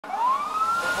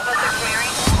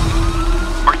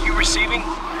receiving?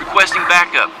 Requesting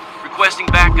backup. Requesting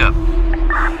backup.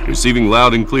 Receiving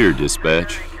loud and clear,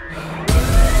 dispatch.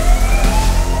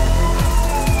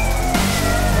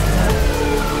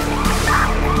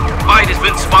 Fight has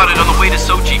been spotted on the way to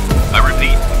Sochi. I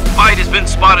repeat, fight has been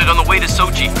spotted on the way to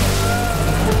Sochi.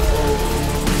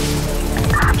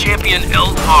 Champion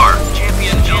Eldar.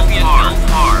 Champion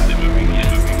Eldar.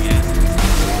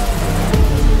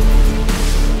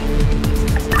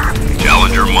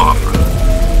 Challenger Mafra.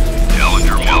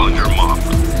 Challenger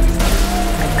Mafra.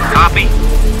 Copy.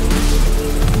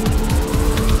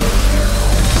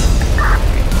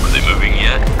 Are they moving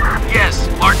yet? Yes,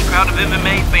 large crowd of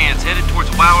MMA fans headed towards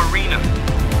WoW Arena.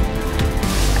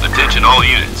 Attention all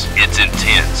units, it's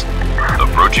intense.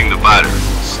 Approaching the fighter,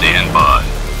 stand by.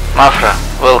 Mafra,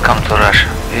 welcome to Russia.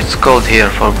 It's cold here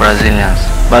for Brazilians,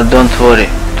 but don't worry,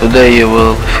 today you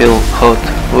will feel hot,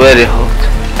 very hot.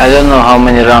 I don't know how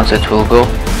many rounds it will go,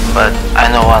 but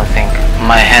I know one thing,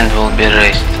 my hand will be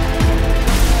raised.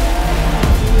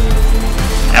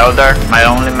 Eldar, my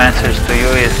only message to you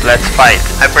is let's fight.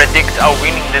 I predict I'll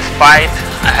winning this fight.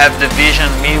 I have the vision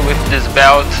me with this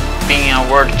belt being a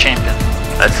world champion.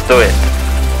 Let's do it.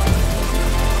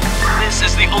 This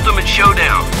is the ultimate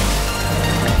showdown.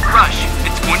 Rush,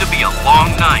 it's going to be a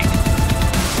long night.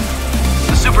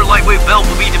 The super lightweight belt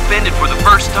will be defended for the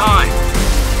first time.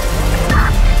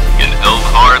 Can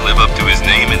Eldar live up to his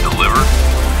name and deliver?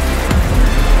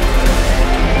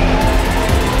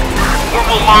 Or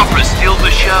will Mafra steal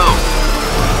the show?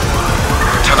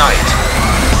 Tonight,